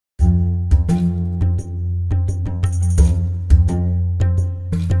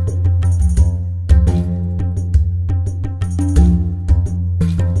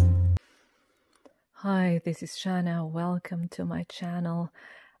Hi, this is Shannah. Welcome to my channel.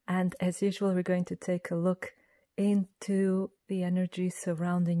 And as usual, we're going to take a look into the energy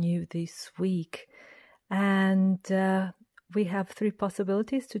surrounding you this week. And we have three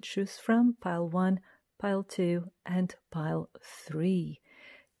possibilities to choose from: pile 1, pile 2, and pile 3.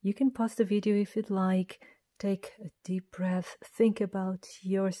 You can pause the video if you'd like, take a deep breath, think about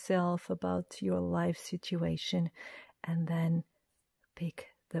yourself, about your life situation, and then pick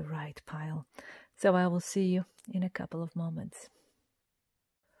the right pile. So I will see you in a couple of moments.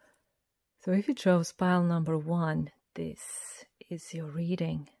 So if you chose pile number 1, this is your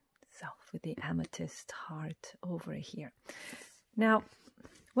reading. So with the amethyst heart over here. Now,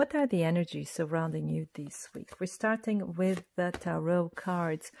 what are the energies surrounding you this week? We're starting with the tarot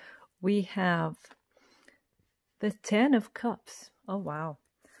cards. We have the 10 of Cups. Oh, wow.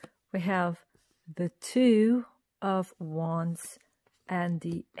 We have the 2 of Wands and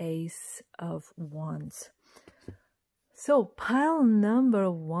the Ace of Wands. So pile number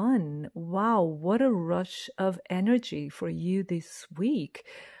 1, wow, what a rush of energy for you this week.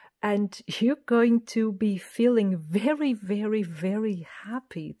 And you're going to be feeling very, very, very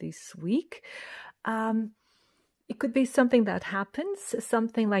happy this week. It could be something that happens,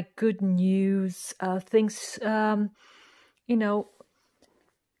 something like good news, things,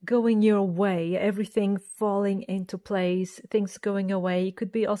 going your way, everything falling into place, things going away. It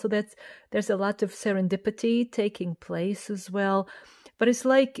could be also that there's a lot of serendipity taking place as well. But it's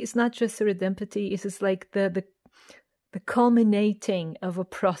like, it's not just serendipity, it's just like the culminating of a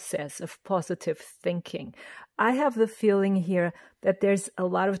process of positive thinking. I have the feeling here that there's a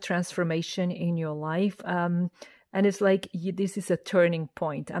lot of transformation in your life. And it's like this is a turning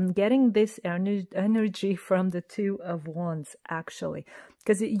point. I'm getting this energy from the 2 of Wands, actually,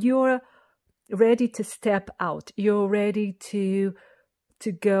 because you're ready to step out. You're ready to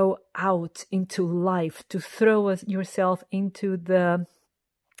go out into life, to throw yourself into the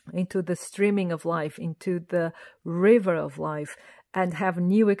streaming of life, into the river of life, and have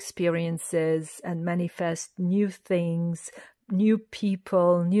new experiences and manifest new things, new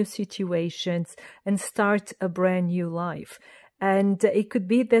people, new situations, and start a brand new life. And it could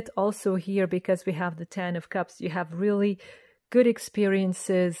be that also here, because we have the 10 of Cups, you have really good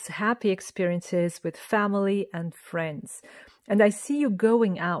experiences, happy experiences with family and friends. And I see you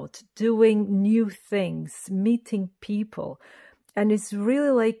going out, doing new things, meeting people. And it's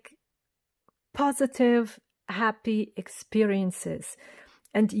really like positive, happy experiences.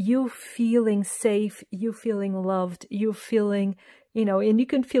 And you feeling safe, you feeling loved, you feeling, and you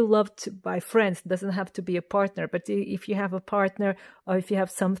can feel loved by friends. It doesn't have to be a partner. But if you have a partner, or if you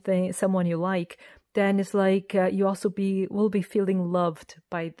have someone you like, then it's like you also will be feeling loved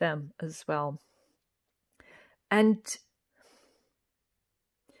by them as well. And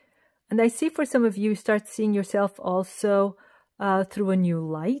I see for some of you, start seeing yourself also through a new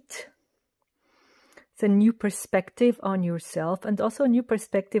light. It's a new perspective on yourself, and also a new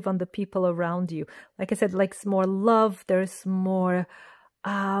perspective on the people around you. Like I said, like more love, there's more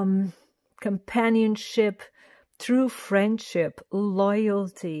companionship, true friendship,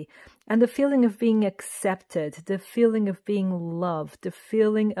 loyalty, and the feeling of being accepted, the feeling of being loved, the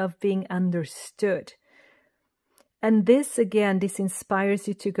feeling of being understood. And this, again, this inspires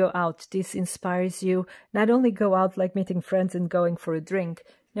you to go out. This inspires you not only go out like meeting friends and going for a drink.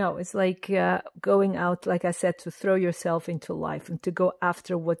 No, it's like going out, like I said, to throw yourself into life and to go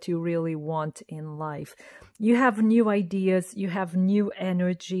after what you really want in life. You have new ideas, you have new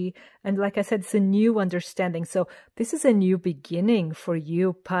energy, and like I said, it's a new understanding. So this is a new beginning for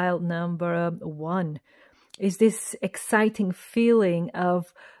you, pile number 1. Is this exciting feeling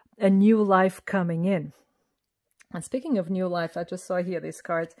of a new life coming in. And speaking of new life, I just saw here this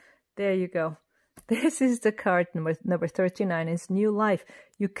card. There you go. This is the card number 39. It's new life.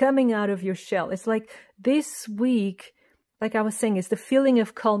 You're coming out of your shell. It's like this week, like I was saying, is the feeling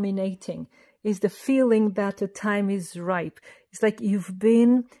of culminating. Is the feeling that the time is ripe. It's like you've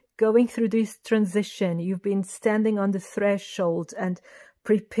been going through this transition. You've been standing on the threshold and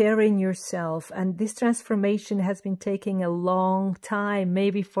preparing yourself. And this transformation has been taking a long time,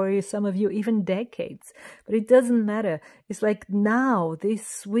 maybe for some of you, even decades. But it doesn't matter. It's like now,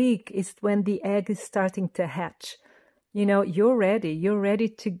 this week is when the egg is starting to hatch. You're ready. You're ready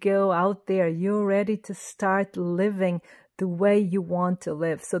to go out there. You're ready to start living the way you want to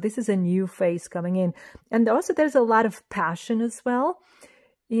live. So this is a new phase coming in. And also there's a lot of passion as well.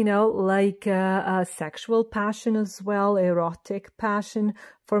 you know, like a sexual passion as well, erotic passion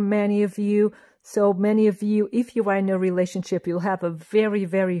for many of you. So many of you, if you are in a relationship, you'll have a very,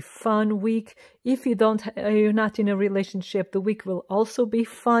 very fun week. If you don't, you're not in a relationship, the week will also be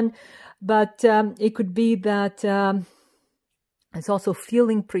fun. But it could be that it's also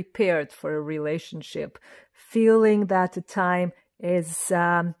feeling prepared for a relationship, feeling that the time is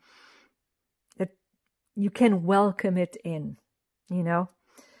that you can welcome it in, you know.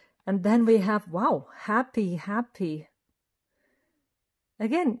 And then we have, wow, happy, happy.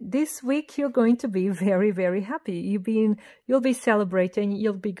 Again, this week you're going to be very, very happy. You'll be celebrating,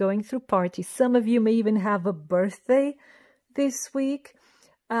 you'll be going through parties. Some of you may even have a birthday this week.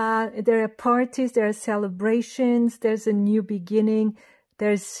 There are parties, there are celebrations, there's a new beginning,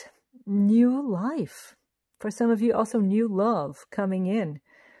 there's new life. For some of you, also new love coming in.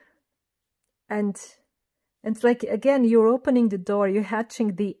 And it's like, again, you're opening the door, you're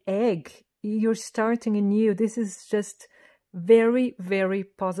hatching the egg, you're starting anew. This is just very, very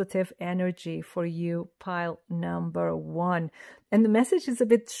positive energy for you, pile number 1. And the message is a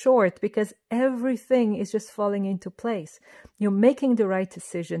bit short because everything is just falling into place. You're making the right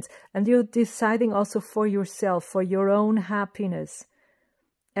decisions and you're deciding also for yourself, for your own happiness.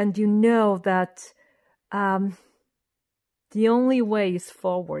 And you know that the only way is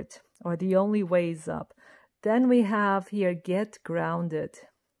forward, or the only way is up. Then we have here, get grounded.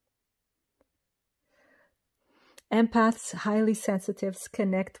 Empaths, highly sensitives,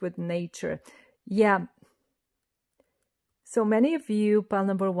 connect with nature. Yeah. So many of you, pile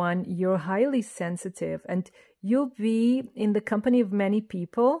number 1, you're highly sensitive and you'll be in the company of many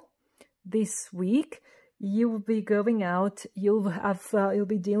people this week. You will be going out, you'll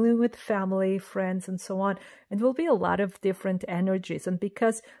be dealing with family, friends, and so on. And there will be a lot of different energies. And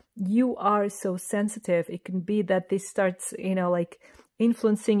because you are so sensitive, it can be that this starts, you know, like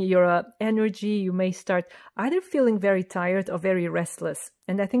influencing your energy. You may start either feeling very tired or very restless.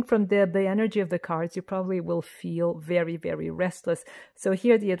 And I think from the energy of the cards, you probably will feel very, very restless. So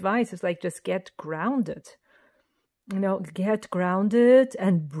here the advice is like, just get grounded. You know, get grounded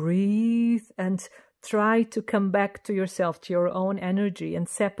and breathe and try to come back to yourself, to your own energy, and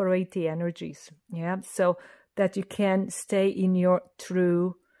separate the energies. Yeah, so that you can stay in your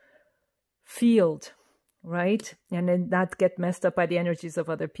true field, right? And then not get messed up by the energies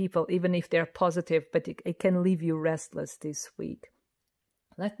of other people, even if they're positive, but it can leave you restless this week.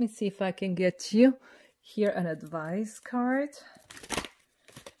 Let me see if I can get you here an advice card.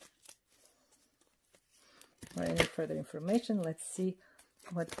 For any further information, let's see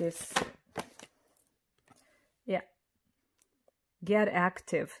what this... Yeah, get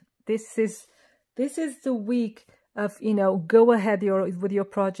active. This is the week of, you know, go ahead with your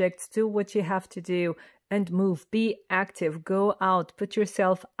projects, do what you have to do and move. Be active, go out, put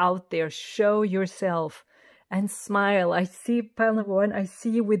yourself out there, show yourself and smile. I see pile number 1, I see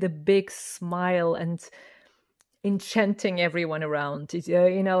you with a big smile and enchanting everyone around.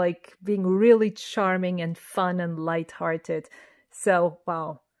 You know, like being really charming and fun and lighthearted. So,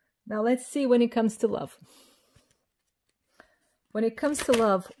 wow. Now let's see when it comes to love. When it comes to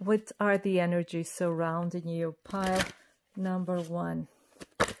love, what are the energies surrounding you? Pile number 1.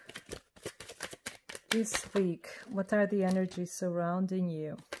 This week, what are the energies surrounding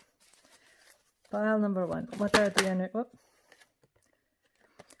you? Pile number 1. What are the energies?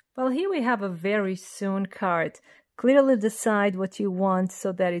 Well, here we have a very soon card. Clearly decide what you want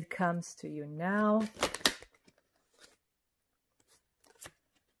so that it comes to you now.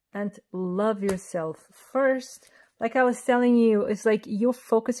 And love yourself first. Like I was telling you, it's like you're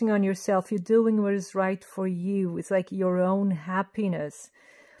focusing on yourself. You're doing what is right for you. It's like your own happiness.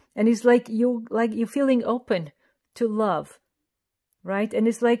 And it's like you're feeling open to love, right? And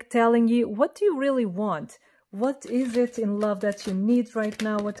it's like telling you, what do you really want? What is it in love that you need right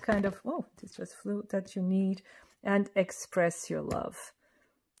now? What kind of, oh, this just flew, that you need? And express your love.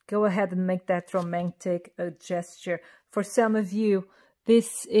 Go ahead and make that romantic gesture. For some of you,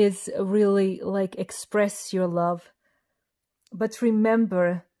 this is really like express your love. But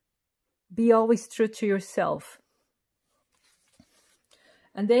remember, be always true to yourself.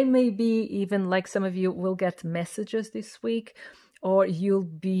 And they may be even like some of you will get messages this week, or you'll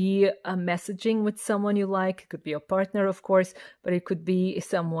be messaging with someone you like. It could be your partner, of course, but it could be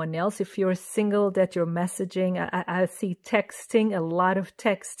someone else. If you're single, that you're messaging. I see texting, a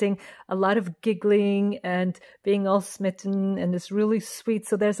lot of giggling and being all smitten, and it's really sweet.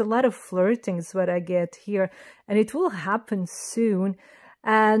 So there's a lot of flirting is what I get here, and it will happen soon.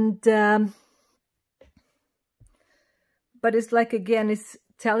 And but it's like, again, it's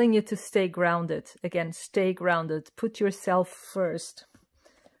telling you to stay grounded. Again, stay grounded. Put yourself first.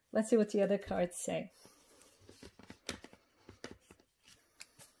 Let's see what the other cards say.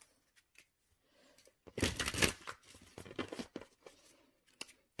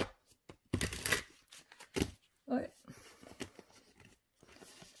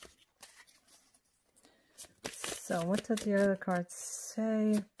 So what did the other cards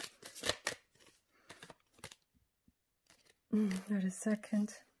say? Wait a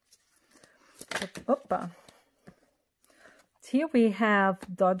second. Opa. Here we have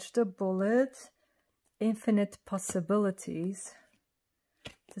dodged a bullet, infinite possibilities,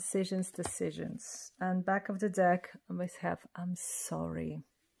 decisions. And back of the deck, I always have, I'm sorry.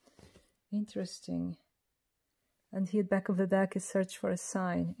 Interesting. And here back of the deck is search for a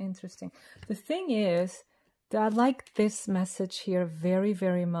sign. Interesting. The thing is that I like this message here very,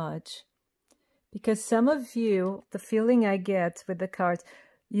 very much. Because some of you, the feeling I get with the cards,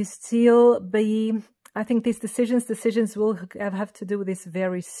 you still be, I think these decisions will have to do with this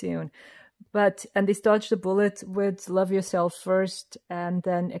very soon. And this dodge the bullet with love yourself first and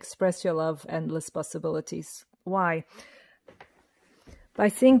then express your love, endless possibilities. Why? By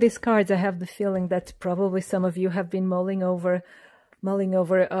seeing these cards, I have the feeling that probably some of you have been mulling over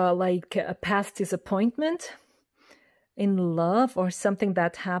like a past disappointment in love or something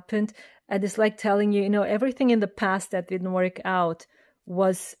that happened. And it's like telling you, you know, everything in the past that didn't work out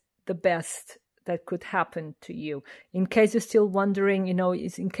was the best that could happen to you. In case you're still wondering, you know,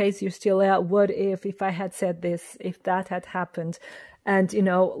 in case you're still what if I had said this, if that had happened, and, you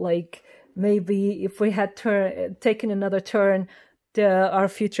know, like maybe if we had taken another turn, our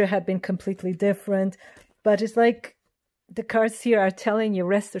future had been completely different. But it's like the cards here are telling you,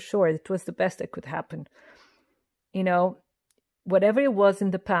 rest assured, it was the best that could happen. You know, whatever it was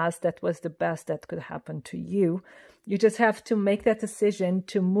in the past, that was the best that could happen to you. You just have to make that decision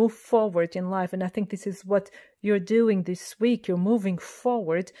to move forward in life. And I think this is what you're doing this week. You're moving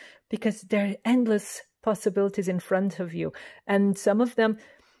forward because there are endless possibilities in front of you. And some of them,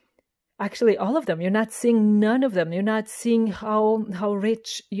 actually all of them, you're not seeing none of them. You're not seeing how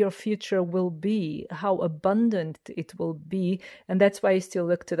rich your future will be, how abundant it will be. And that's why you still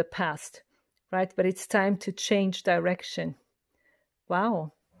look to the past, right? But it's time to change direction.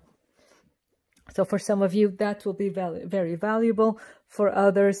 Wow. So for some of you, that will be very valuable. For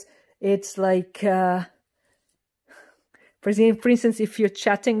others, it's like, for instance, if you're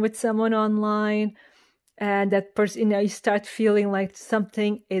chatting with someone online and that person, you know, you start feeling like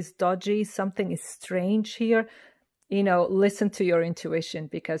something is dodgy, something is strange here, you know, listen to your intuition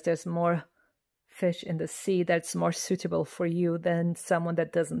because there's more fish in the sea that's more suitable for you than someone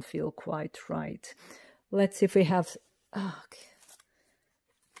that doesn't feel quite right. Let's see if we have, oh, okay.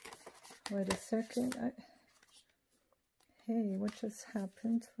 Wait a second. Hey, what just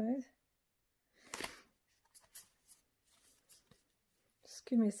happened? Wait. Just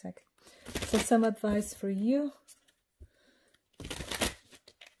give me a second. So some advice for you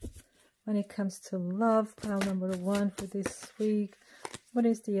when it comes to love. Pile number 1 for this week. What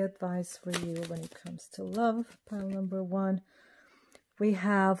is the advice for you when it comes to love? Pile number 1. We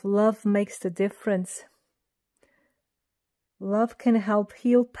have love makes the difference. Love can help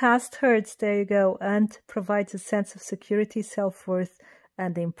heal past hurts, there you go, and provides a sense of security, self-worth,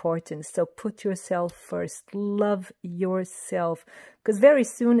 and importance. So put yourself first. Love yourself. Because very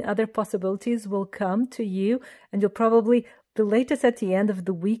soon other possibilities will come to you, and you'll probably, the latest at the end of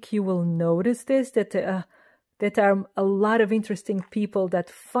the week, you will notice this, that there are a lot of interesting people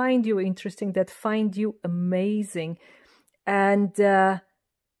that find you interesting, that find you amazing. And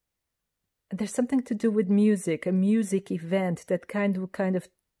there's something to do with music, a music event that kind of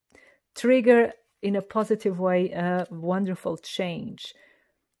trigger in a positive way a wonderful change.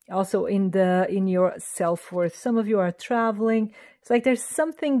 Also in your self-worth. Some of you are traveling. It's like there's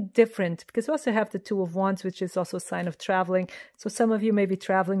something different because we also have the 2 of Wands, which is also a sign of traveling. So some of you may be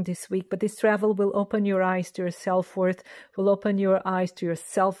traveling this week, but this travel will open your eyes to your self-worth, will open your eyes to your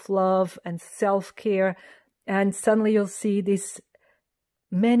self-love and self-care. And suddenly you'll see this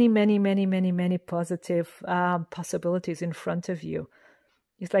many positive possibilities in front of you.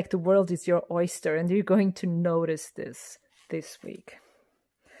 It's like the world is your oyster and you're going to notice this week.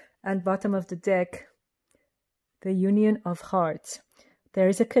 And bottom of the deck, the union of hearts. There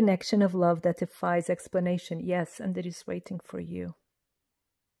is a connection of love that defies explanation. Yes, and it is waiting for you.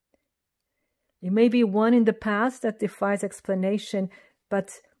 You may be one in the past that defies explanation,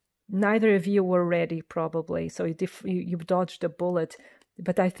 but neither of you were ready probably. So you dodged a bullet.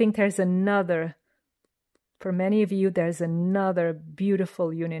 But I think there's another, for many of you, there's another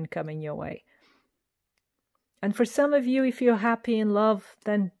beautiful union coming your way. And for some of you, if you're happy in love,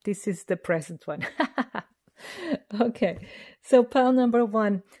 then this is the present one. Okay, so pile number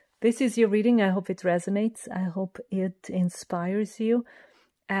 1, this is your reading. I hope it resonates. I hope it inspires you.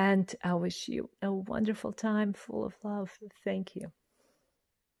 And I wish you a wonderful time full of love. Thank you.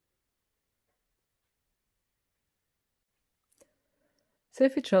 So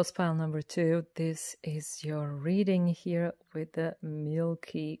if you chose pile number 2, this is your reading here with the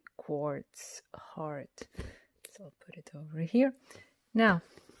milky quartz heart. So I'll put it over here. Now,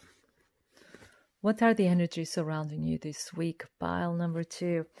 what are the energies surrounding you this week? Pile number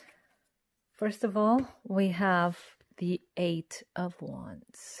 2. First of all, we have the 8 of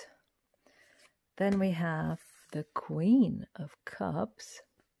Wands. Then we have the Queen of Cups.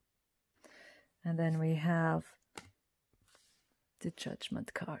 And then we have the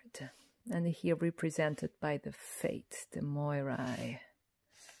Judgment card. And here represented by the Fate, the Moirai.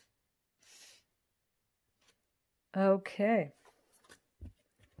 Okay.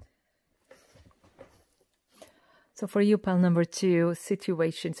 So for you, pile number 2,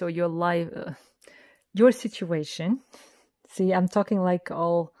 situation. So your life, your situation. See, I'm talking like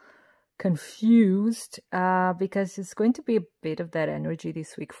all confused because it's going to be a bit of that energy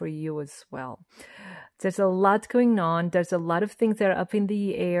this week for you as well. There's a lot going on. There's a lot of things that are up in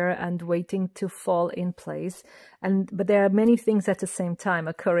the air and waiting to fall in place. But there are many things at the same time,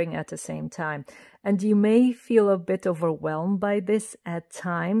 occurring at the same time. And you may feel a bit overwhelmed by this at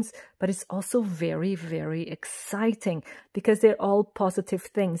times, but it's also very, very exciting because they're all positive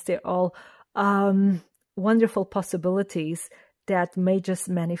things. They're all wonderful possibilities that may just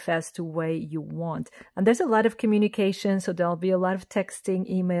manifest the way you want. And there's a lot of communication, so there'll be a lot of texting,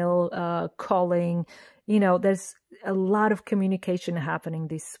 email, calling. You know, there's a lot of communication happening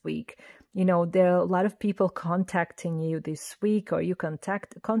this week. You know, there are a lot of people contacting you this week, or you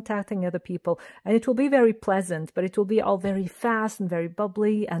contacting other people, and it will be very pleasant, but it will be all very fast and very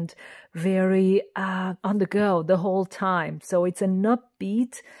bubbly and very on the go the whole time. So it's an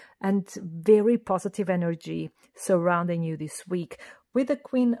upbeat and very positive energy surrounding you this week. With the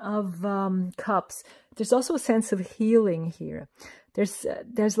Queen of Cups, there's also a sense of healing here.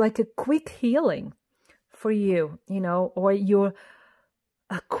 There's like a quick healing for you, you know, or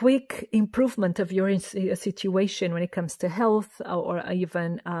a quick improvement of your situation when it comes to health or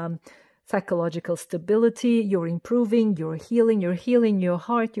even psychological stability. You're improving, you're healing your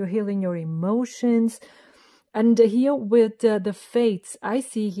heart, you're healing your emotions. And here with the fates, I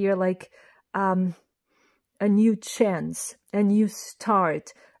see here like a new chance, a new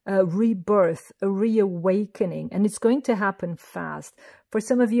start, a rebirth, a reawakening, and it's going to happen fast. For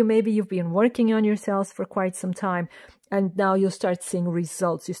some of you, maybe you've been working on yourselves for quite some time, and now you'll start seeing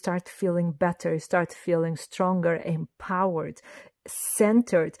results. You start feeling better, you start feeling stronger, empowered,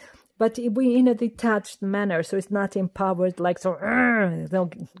 centered, but in a detached manner. So it's not empowered like, so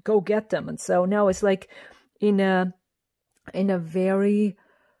don't go get them. And so now it's like in a very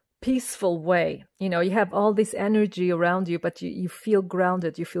peaceful way. You know, you have all this energy around you, but you feel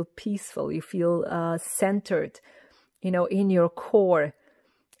grounded, you feel peaceful, you feel centered, you know, in your core.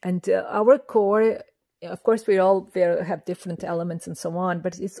 And our core, of course, we all have different elements and so on,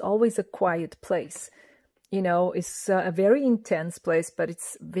 but it's always a quiet place. You know, it's a very intense place, but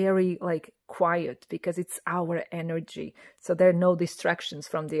it's very like quiet because it's our energy. So there are no distractions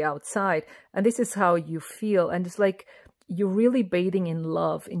from the outside. And this is how you feel. And it's like you're really bathing in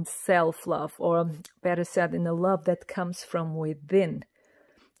love, in self-love, or better said, in a love that comes from within.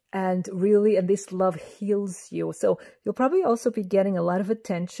 And really, and this love heals you. So you'll probably also be getting a lot of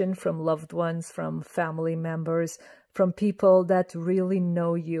attention from loved ones, from family members, from people that really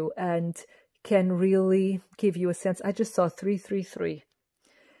know you and can really give you a sense. I just saw 333.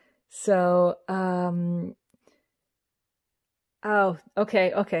 So, oh,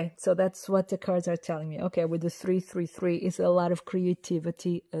 okay. So that's what the cards are telling me. Okay, with the 333 is a lot of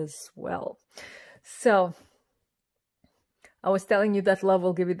creativity as well. So I was telling you that love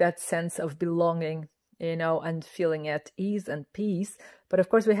will give you that sense of belonging, you know, and feeling at ease and peace. But of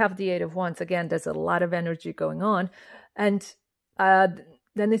course, we have the 8 of Wands. Again, there's a lot of energy going on. And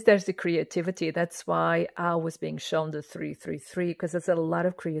then there's the creativity. That's why I was being shown the 333, because there's a lot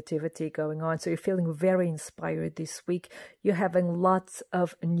of creativity going on. So you're feeling very inspired this week. You're having lots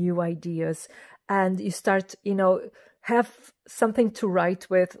of new ideas, and you start, you know, have something to write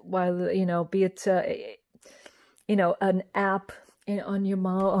with while, you know, be it, you know, an app on your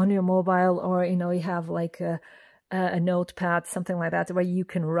mobile, or, you know, you have like a notepad, something like that, where you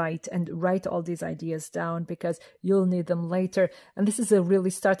can write all these ideas down, because you'll need them later. And this is a really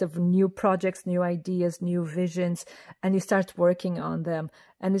start of new projects, new ideas, new visions, and you start working on them.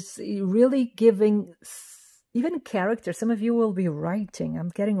 And it's really giving even character. Some of you will be writing. I'm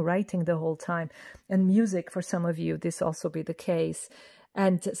getting writing the whole time. And music, for some of you, this also be the case.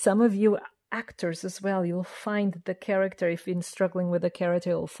 And some of you actors as well, you'll find the character. If you're struggling with the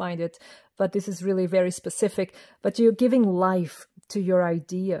character, you'll find it. But this is really very specific. But you're giving life to your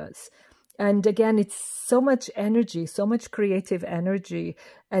ideas. And again, it's so much energy, so much creative energy,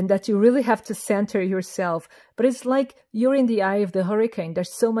 and that you really have to center yourself. But it's like you're in the eye of the hurricane.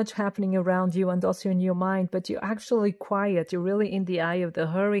 There's so much happening around you and also in your mind, but you're actually quiet. You're really in the eye of the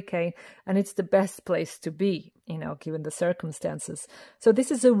hurricane, and it's the best place to be, you know, given the circumstances. So this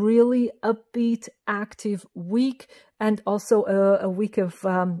is a really upbeat, active week, and also a week of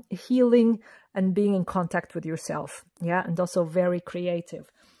healing and being in contact with yourself. Yeah, and also very creative.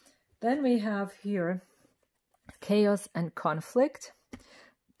 Then we have here chaos and conflict.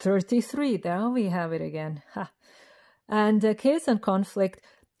 33, there we have it again. Ha. And chaos and conflict.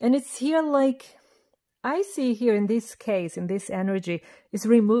 And it's here like, I see here in this case, in this energy, is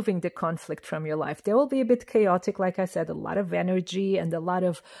removing the conflict from your life. There will be a bit chaotic, like I said, a lot of energy and a lot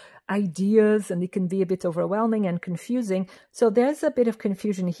of ideas, and it can be a bit overwhelming and confusing. So there's a bit of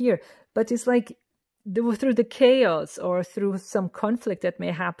confusion here, but it's like, through the chaos or through some conflict that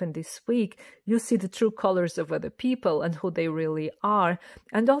may happen this week, you see the true colors of other people and who they really are,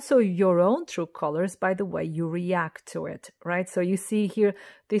 and also your own true colors by the way you react to it, right? So you see here,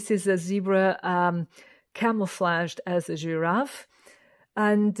 this is a zebra camouflaged as a giraffe,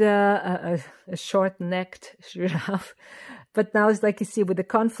 and a short-necked giraffe. But now it's like you see with the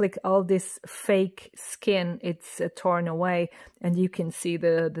conflict, all this fake skin, it's torn away, and you can see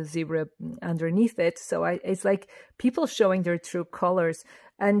the zebra underneath it. So it's like people showing their true colors.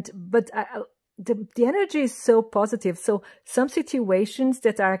 But the energy is so positive. So some situations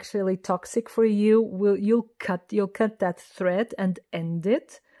that are actually toxic for you, you'll cut that thread and end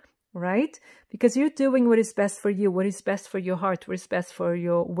it. Right? Because you're doing what is best for you, what is best for your heart, what is best for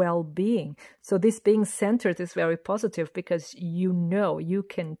your well-being. So this being centered is very positive because you know, you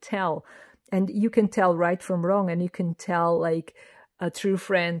can tell, and you can tell right from wrong, and you can tell like a true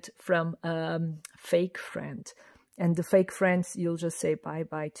friend from a fake friend. And the fake friends, you'll just say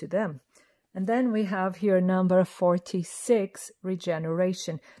bye-bye to them. And then we have here number 46,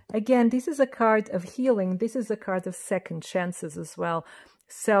 regeneration. Again, this is a card of healing. This is a card of second chances as well.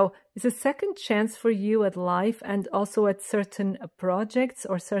 So it's a second chance for you at life and also at certain projects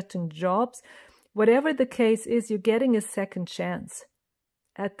or certain jobs. Whatever the case is, you're getting a second chance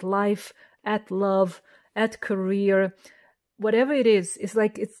at life, at love, at career, whatever it is. It's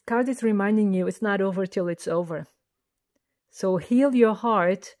like card is reminding you it's not over till it's over. So heal your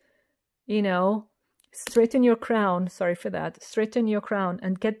heart, you know, straighten your crown. Sorry for that. Straighten your crown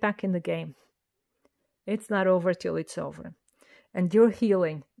and get back in the game. It's not over till it's over. And your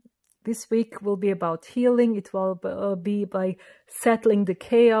healing. This week will be about healing. It will be by settling the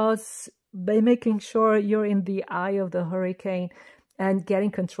chaos, by making sure you're in the eye of the hurricane and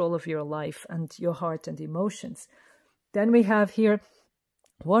getting control of your life and your heart and emotions. Then we have here,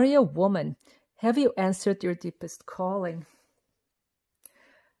 warrior woman. Have you answered your deepest calling?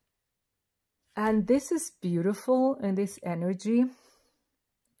 And this is beautiful in this energy.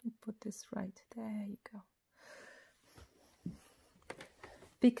 Let me put this right. There you go.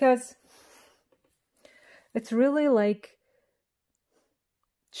 Because it's really like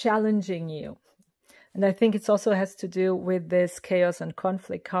challenging you. And I think it also has to do with this chaos and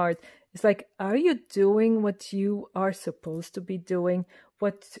conflict card. It's like, are you doing what you are supposed to be doing,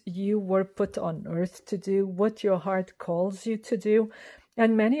 what you were put on earth to do, what your heart calls you to do?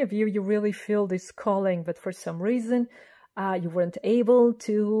 And many of you, you really feel this calling, but for some reason, you weren't able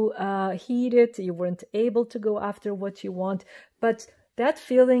to heed it. You weren't able to go after what you want. But that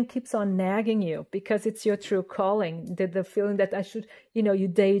feeling keeps on nagging you because it's your true calling. The feeling that I should, you know, you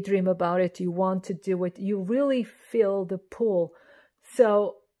daydream about it, you want to do it, you really feel the pull.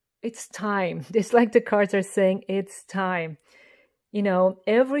 So it's time. It's like the cards are saying, it's time. You know,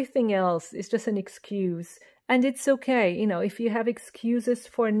 everything else is just an excuse. And it's okay. You know, if you have excuses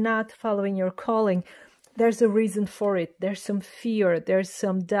for not following your calling, there's a reason for it. There's some fear, there's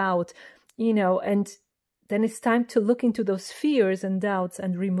some doubt, you know, and then it's time to look into those fears and doubts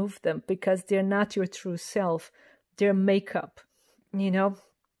and remove them because they're not your true self. They're makeup, you know,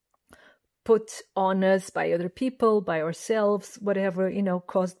 put on us by other people, by ourselves, whatever, you know,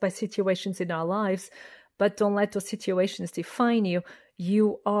 caused by situations in our lives. But don't let those situations define you.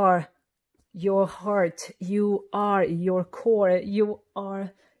 You are your heart. You are your core. You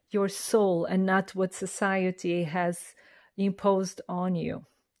are your soul and not what society has imposed on you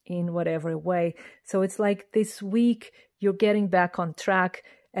in whatever way. So it's like this week you're getting back on track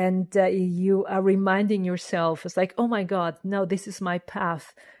and you are reminding yourself, it's like, oh my God, no, this is my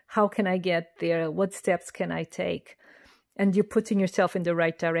path. How can I get there? What steps can I take? and you're putting yourself in the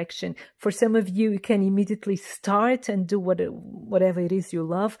right direction. For some of you, you can immediately start and do whatever it is you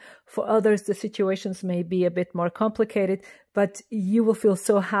love. For others, the situations may be a bit more complicated, but you will feel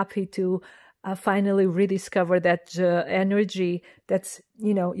so happy to finally rediscover that energy. That's,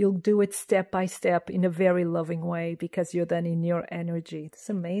 you know, you'll do it step by step in a very loving way because you're then in your energy. It's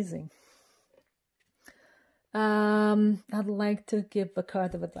amazing. I'd like to give a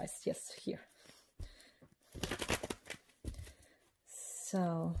card of advice. Yes, here.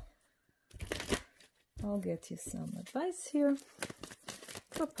 So I'll get you some advice here.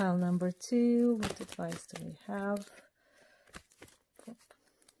 For pile number 2, what advice do we have?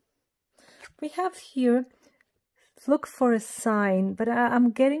 We have here, look for a sign, but I'm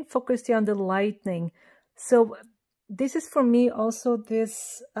getting focused here on the lightning. So this is for me also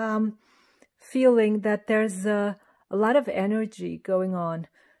this feeling that there's a lot of energy going on,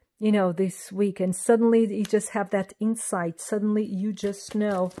 you know, this week, and suddenly you just have that insight. Suddenly you just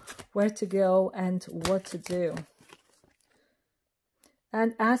know where to go and what to do.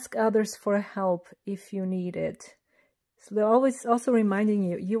 And ask others for help if you need it. So they're always also reminding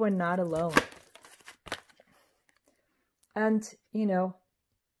you, you are not alone. And, you know,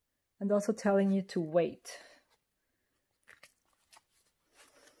 and also telling you to wait.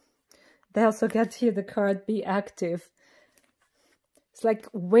 They also get here the card, be active. It's like,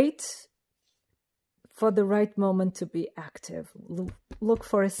 wait for the right moment to be active. Look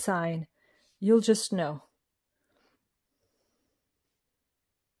for a sign. You'll just know.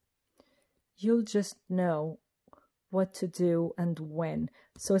 You'll just know what to do and when.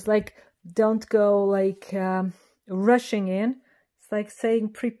 So it's like, don't go like rushing in. It's like saying,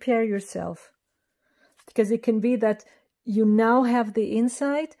 prepare yourself. Because it can be that you now have the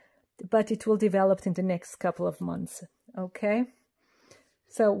insight, but it will develop in the next couple of months. Okay?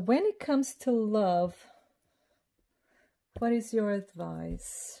 So when it comes to love, what is your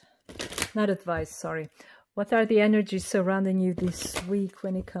advice? Not advice, sorry. What are the energies surrounding you this week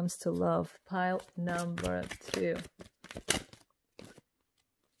when it comes to love? Pile number 2.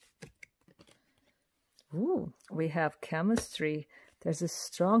 Ooh, we have chemistry. There's a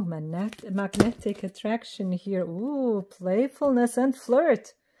strong magnetic attraction here. Ooh, playfulness and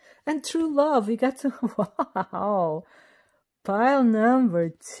flirt. And true love. We got to... Wow. Pile number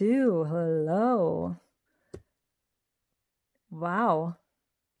 2. Hello. Wow.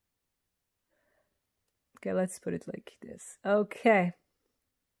 Okay, let's put it like this. Okay.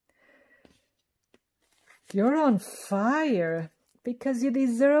 You're on fire because you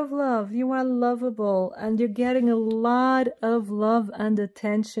deserve love. You are lovable and you're getting a lot of love and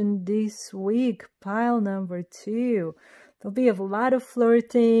attention this week. Pile number 2. There'll be a lot of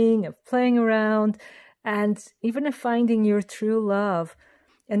flirting, of playing around, and even of finding your true love.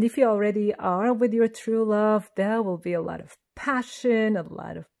 And if you already are with your true love, there will be a lot of passion, a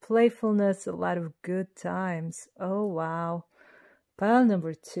lot of playfulness, a lot of good times. Oh, wow. Pile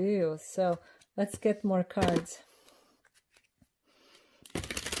number 2. So let's get more cards.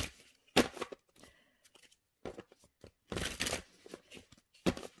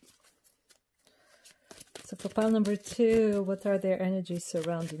 So for pile number 2, what are their energies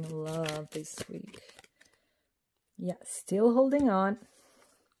surrounding love this week? Yeah, still holding on.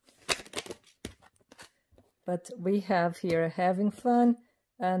 But we have here having fun,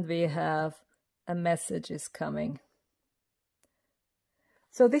 and we have a message is coming.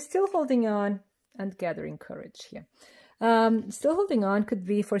 So they're still holding on and gathering courage here. Still holding on could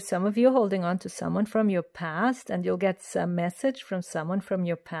be for some of you holding on to someone from your past, and you'll get some message from someone from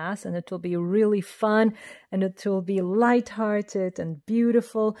your past, and it will be really fun, and it will be lighthearted and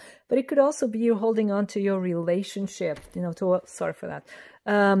beautiful. But it could also be you holding on to your relationship, you know, to, sorry for that,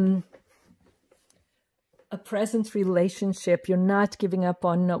 a present relationship. You're not giving up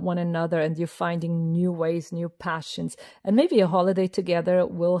on one another, and you're finding new ways, new passions, and maybe a holiday together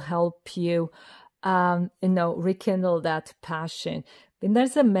will help you you know, rekindle that passion. And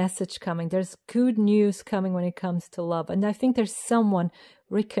there's a message coming. There's good news coming when it comes to love. And I think there's someone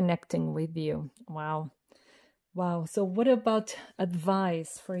reconnecting with you. Wow. Wow. So what about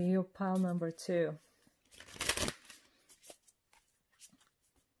advice for you, pile number 2?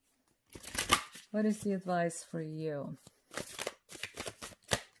 What is the advice for you?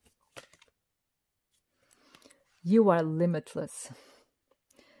 You are limitless.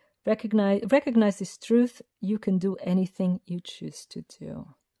 Recognize this truth. You can do anything you choose to do.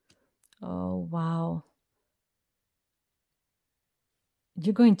 Oh, wow.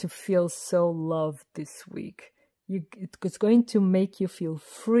 You're going to feel so loved this week. It's going to make you feel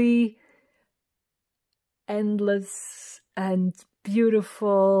free, endless, and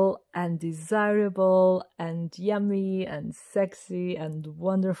beautiful and desirable and yummy and sexy and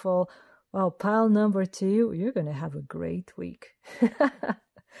wonderful. Well, pile number 2, you're going to have a great week.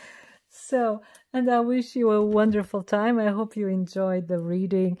 So, and I wish you a wonderful time. I hope you enjoyed the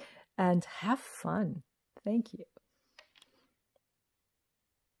reading and have fun. Thank you.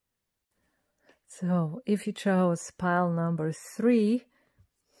 So, if you chose pile number 3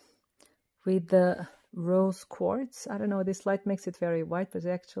 with the rose quartz, I don't know, this light makes it very white, but it's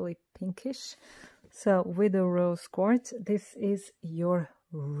actually pinkish. So, with the rose quartz, this is your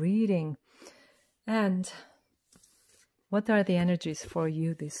reading. And what are the energies for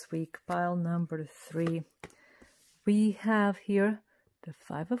you this week? Pile number 3. We have here the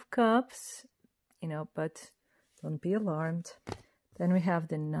 5 of Cups, but don't be alarmed. Then we have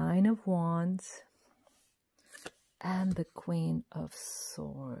the 9 of Wands and the Queen of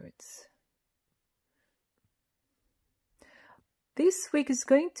Swords. This week is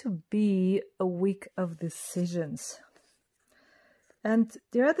going to be a week of decisions. And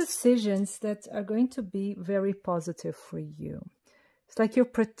there are decisions that are going to be very positive for you. It's like you're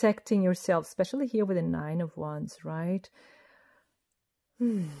protecting yourself, especially here with the 9 of Wands, right?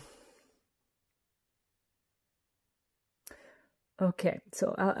 Okay,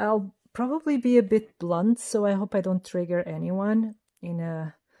 so I'll probably be a bit blunt, so I hope I don't trigger anyone in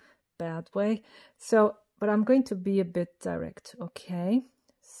a bad way. So, but I'm going to be a bit direct, okay?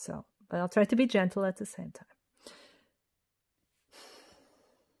 So, but I'll try to be gentle at the same time.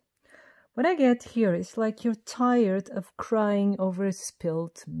 What I get here is like you're tired of crying over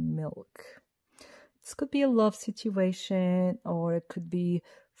spilled milk. This could be a love situation, or it could be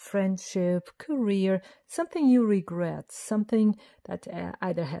friendship, career, something you regret, something that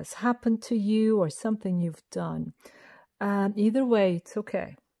either has happened to you or something you've done. Either way, it's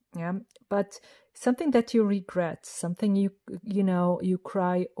okay. Yeah, but something that you regret, something you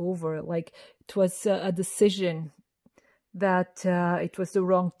cry over, like it was a decision that it was the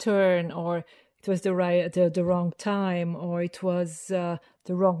wrong turn, or it was the wrong time, or it was the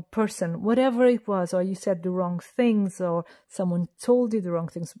wrong person, whatever it was, or you said the wrong things, or someone told you the wrong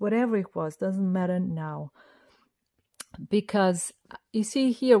things, whatever it was, doesn't matter now. Because you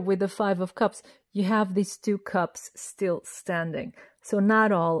see here with the 5 of Cups, you have these 2 cups still standing. So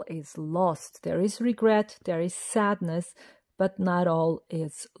not all is lost. There is regret, there is sadness, but not all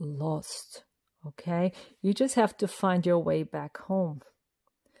is lost. Okay, you just have to find your way back home,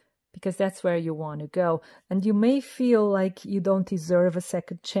 because that's where you want to go. And you may feel like you don't deserve a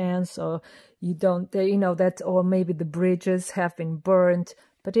second chance, or you don't, or maybe the bridges have been burned,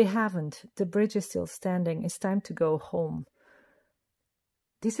 but they haven't. The bridge is still standing. It's time to go home.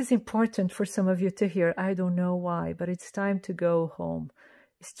 This is important for some of you to hear. I don't know why, but it's time to go home.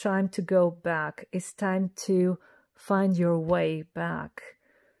 It's time to go back. It's time to find your way back.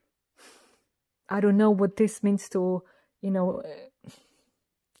 I don't know what this means to,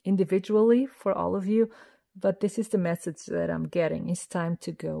 individually for all of you, but this is the message that I'm getting. It's time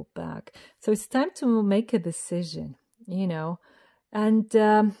to go back. So it's time to make a decision, and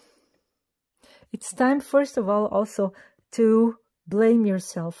it's time, first of all, also to blame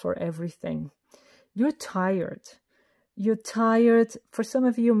yourself for everything. You're tired. You're tired. For some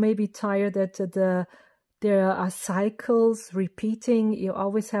of you, maybe tired that there are cycles repeating. You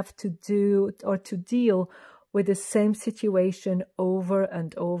always have to do or to deal with the same situation over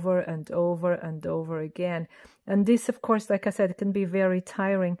and over and over and over again. And this, of course, like I said, can be very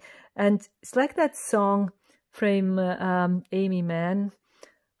tiring. And it's like that song from Amy Mann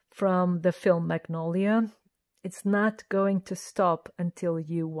from the film Magnolia. It's not going to stop until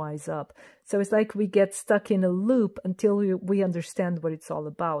you wise up. So it's like we get stuck in a loop until we understand what it's all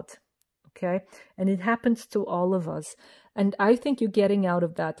about. Okay, and it happens to all of us. And I think you're getting out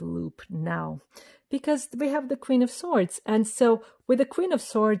of that loop now, because we have the Queen of Swords. And so with the Queen of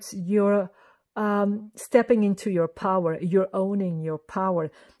Swords, you're stepping into your power. You're owning your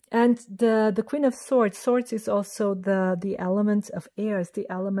power. And the Queen of Swords, swords is also the element of air, it's the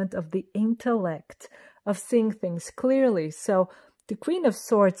element of the intellect, of seeing things clearly. So the Queen of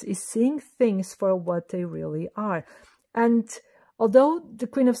Swords is seeing things for what they really are. And although the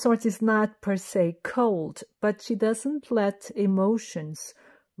Queen of Swords is not per se cold, but she doesn't let emotions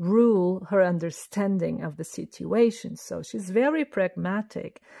rule her understanding of the situation. So she's very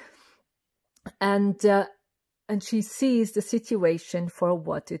pragmatic, and she sees the situation for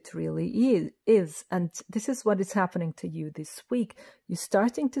what it really is. And this is what is happening to you this week. You're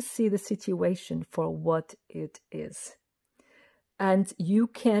starting to see the situation for what it is. And you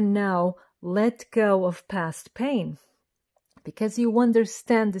can now let go of past pain, because you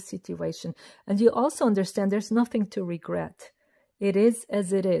understand the situation, and you also understand there's nothing to regret. It is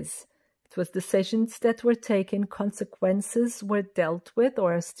as it is. It was decisions that were taken, consequences were dealt with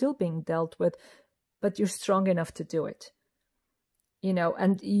or are still being dealt with, but you're strong enough to do it. You know,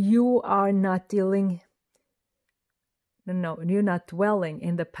 and you are not dealing, no, you're not dwelling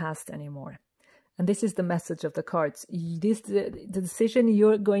in the past anymore. And this is the message of the cards. The decision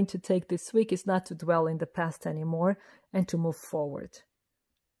you're going to take this week is not to dwell in the past anymore and to move forward.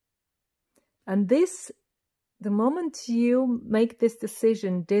 And this, the moment you make this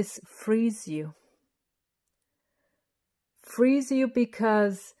decision, this frees you. Frees you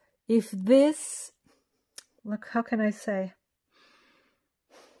because if this, look, how can I say?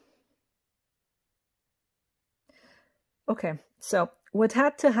 Okay, so what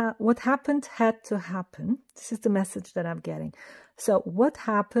happened had to happen. This is the message that I'm getting. So what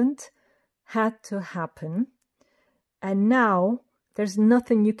happened had to happen. And now there's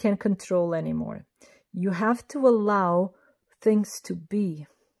nothing you can control anymore. You have to allow things to be.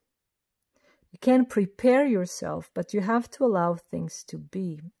 You can prepare yourself, but you have to allow things to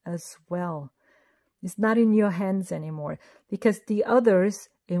be as well. It's not in your hands anymore because the others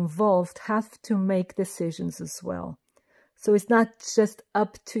involved have to make decisions as well. So it's not just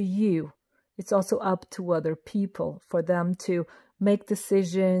up to you. It's also up to other people for them to make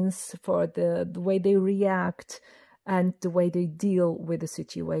decisions, for the way they react and the way they deal with the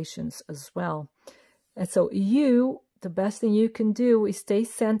situations as well. And so you, the best thing you can do is stay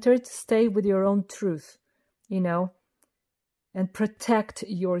centered, stay with your own truth, you know, and protect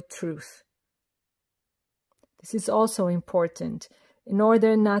your truth. This is also important in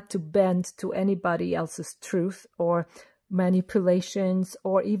order not to bend to anybody else's truth or manipulations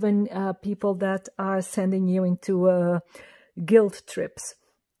or even people that are sending you into guilt trips.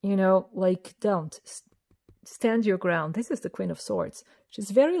 You know, like, don't. Stand your ground. This is the Queen of Swords. She's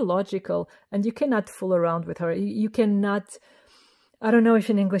very logical and you cannot fool around with her. You cannot, I don't know if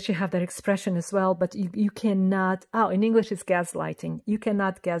in English you have that expression as well, but you cannot, in English it's gaslighting. You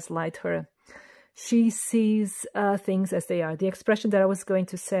cannot gaslight her. She sees things as they are. The expression that I was going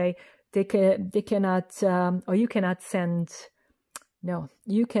to say, they cannot, or you cannot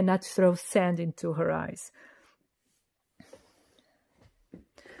you cannot throw sand into her eyes.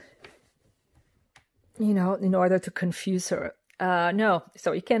 You know, in order to confuse her. No,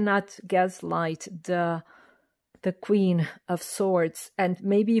 so you cannot gaslight the Queen of Swords. And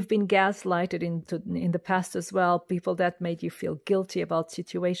maybe you've been gaslighted in the past as well, people that made you feel guilty about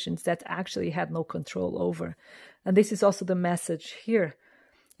situations that actually had no control over. And this is also the message here.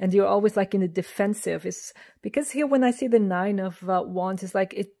 And you're always like in the defensive. It's because here when I see the Nine of Wands, it's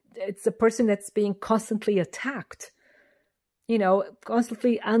like it's a person that's being constantly attacked. You know,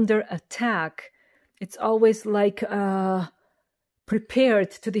 constantly under attack. It's always like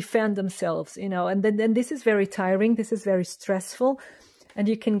prepared to defend themselves, you know, and then this is very tiring. This is very stressful and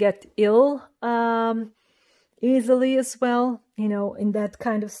you can get ill easily as well, you know, in that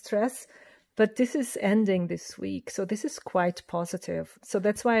kind of stress. But this is ending this week. So this is quite positive. So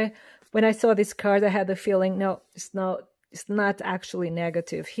that's why when I saw this card, I had the feeling, no, it's not actually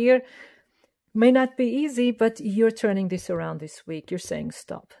negative here. May not be easy, but you're turning this around this week. You're saying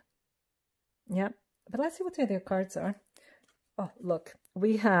stop. Yeah. But let's see what the other cards are. Oh, look,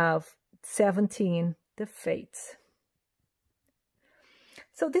 we have 17, the Fates.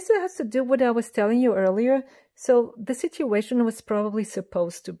 So this has to do with what I was telling you earlier. So the situation was probably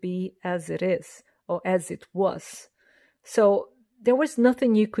supposed to be as it is, or as it was. So there was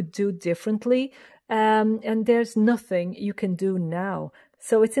nothing you could do differently, and there's nothing you can do now.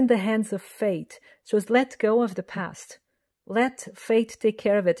 So it's in the hands of fate. So it's let go of the past. Let fate take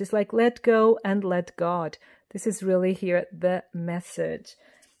care of it. It's like let go and let God. This is really here the message.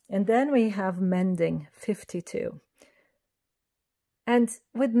 And then we have mending, 52. And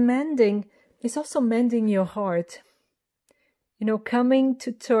with mending, it's also mending your heart. You know, coming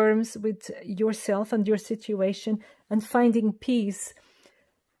to terms with yourself and your situation and finding peace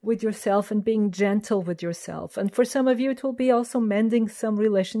with yourself and being gentle with yourself. And for some of you, it will be also mending some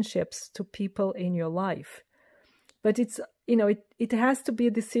relationships to people in your life. But it's, you know, it has to be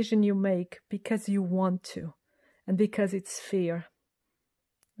a decision you make because you want to and because it's fear.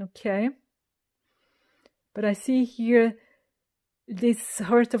 Okay? But I see here this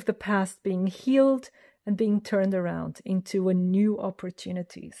hurt of the past being healed and being turned around into a new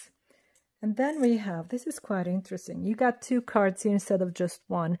opportunities. And then we have, this is quite interesting. You got two cards here instead of just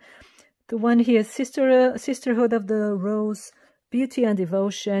one. The one here, Sisterhood of the Rose, Beauty and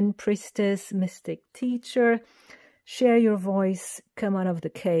Devotion, Priestess, Mystic Teacher, Share Your Voice, Come Out of the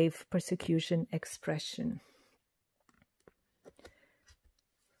Cave, Persecution, Expression.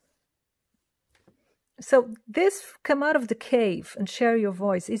 So this come out of the cave and share your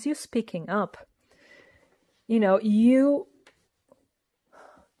voice is you speaking up. You know, you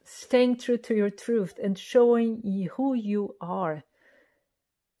staying true to your truth and showing who you are.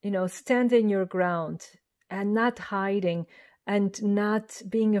 You know, standing your ground and not hiding and not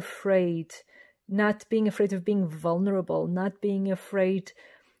being afraid of being vulnerable, not being afraid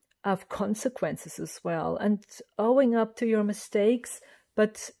of consequences as well, and owing up to your mistakes,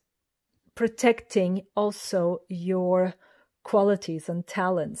 but protecting also your qualities and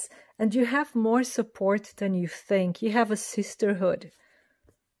talents. And you have more support than you think. You have a sisterhood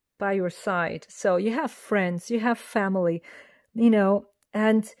by your side. So you have friends, you have family, you know,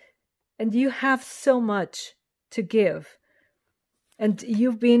 and you have so much to give. And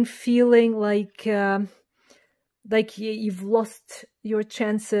you've been feeling like you've lost your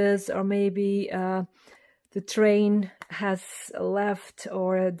chances, or maybe the train has left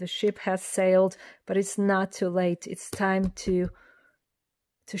or the ship has sailed, but it's not too late. It's time to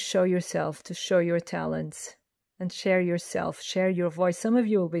show yourself, to show your talents and share yourself, share your voice. Some of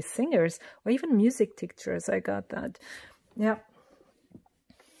you will be singers or even music teachers. I got that. Yeah.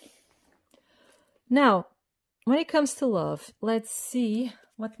 Now, when it comes to love, let's see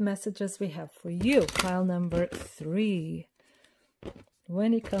what messages we have for you. Pile number 3.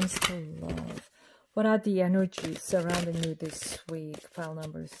 When it comes to love, what are the energies surrounding you this week? Pile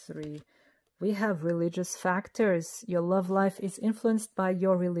number 3. We have religious factors. Your love life is influenced by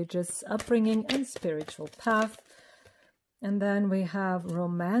your religious upbringing and spiritual path. And then we have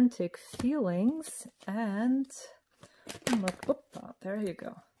romantic feelings and... there you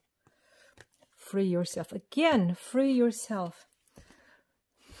go. Free yourself. Again, free yourself.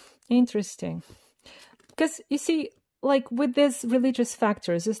 Interesting. Because you see, like with these religious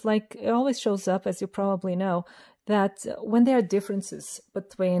factors, it's like it always shows up, as you probably know, that when there are differences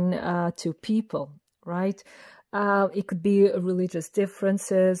between two people, right? It could be religious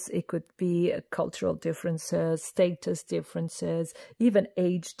differences, it could be cultural differences, status differences, even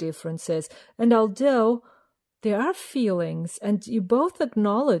age differences. And although there are feelings, and you both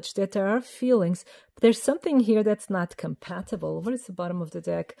acknowledge that there are feelings, but there's something here that's not compatible. What is the bottom of the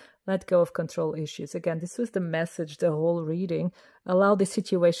deck? Let go of control issues. Again, this was the message, the whole reading. Allow the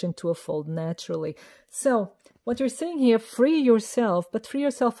situation to unfold naturally. So, what you're saying here, free yourself, but free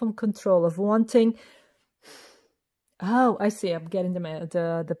yourself from control of wanting... Oh, I see. I'm getting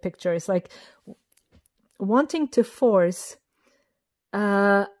the picture. It's like wanting to force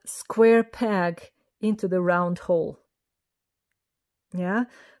a square peg into the round hole. Yeah,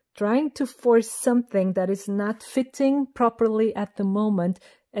 trying to force something that is not fitting properly at the moment,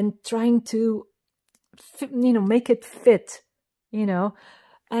 and trying to, make it fit,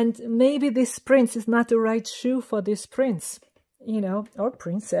 and maybe this prince is not the right shoe for this prince, or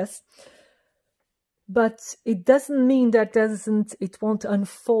princess. But it doesn't mean that it won't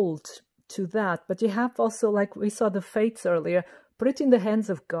unfold to that. But you have also, like we saw the fates earlier, put it in the hands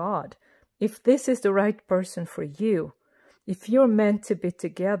of God. If this is the right person for you, if you're meant to be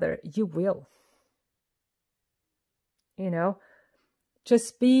together, you will.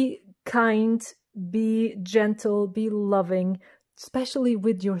 Just be kind, be gentle, be loving, especially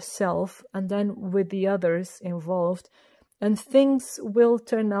with yourself and then with the others involved. And things will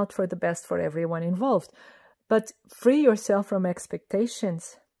turn out for the best for everyone involved. But free yourself from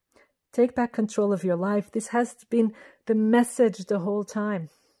expectations. Take back control of your life. This has been the message the whole time.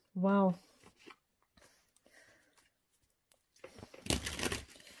 Wow.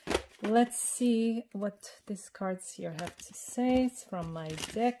 Let's see what these cards here have to say. It's from my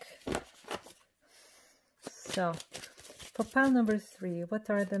deck. So, for pile number 3, what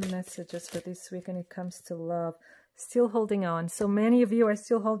are the messages for this week when it comes to love? Still holding on. So many of you are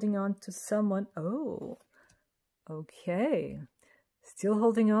still holding on to someone. Oh, okay. Still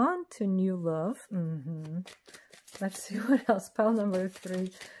holding on to new love. Let's see what else. Pile number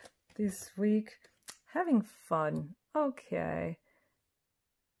 3 this week. Having fun. Okay.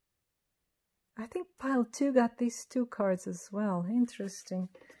 I think pile 2 got these 2 cards as well. Interesting.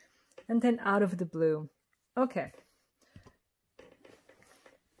 And then out of the blue. Okay.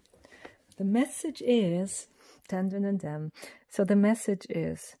 The message is... So the message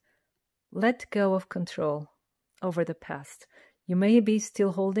is, let go of control over the past. You may be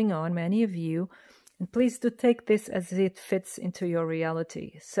still holding on, many of you, and please do take this as it fits into your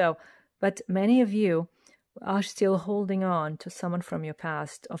reality. So, but many of you are still holding on to someone from your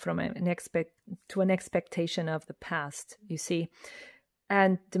past, or from an expectation of the past, you see.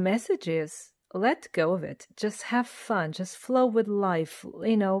 And the message is, let go of it. Just have fun. Just flow with life.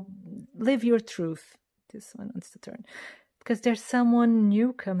 Live your truth. This one wants to turn, because there's someone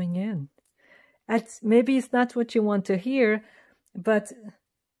new coming in, Maybe it's not what you want to hear, but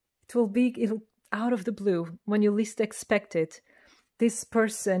it'll out of the blue, when you least expect it, this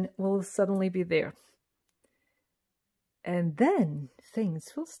person will suddenly be there. And then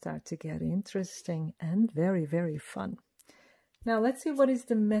things will start to get interesting and very, very fun. Now, let's see what is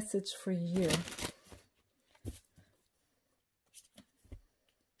the message for you.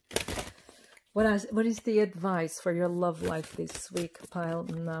 What is the advice for your love life this week? Pile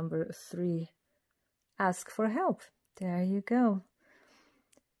number 3. Ask for help. There you go.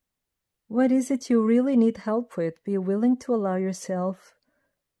 What is it you really need help with? Be willing to allow yourself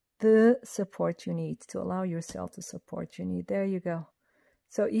the support you need, to allow yourself the support you need. There you go.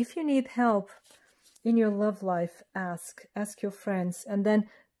 So if you need help in your love life, ask your friends. And then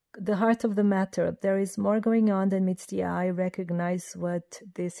the heart of the matter, there is more going on than meets the eye. Recognize what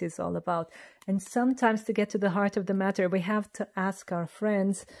this is all about. And sometimes to get to the heart of the matter, we have to ask our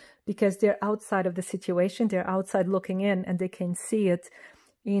friends, because they're outside of the situation, they're outside looking in, and they can see it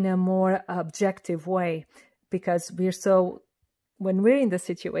in a more objective way, because when we're in the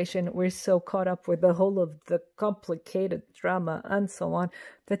situation, we're so caught up with the whole of the complicated drama and so on,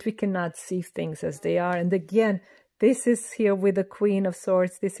 that we cannot see things as they are. And again, this is here with the Queen of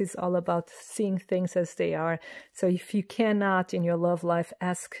Swords. This is all about seeing things as they are. So if you cannot in your love life,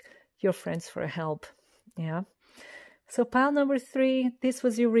 ask your friends for help. Yeah. So pile number 3, this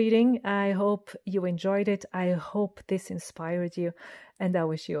was your reading. I hope you enjoyed it. I hope this inspired you. And I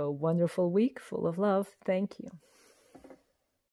wish you a wonderful week full of love. Thank you.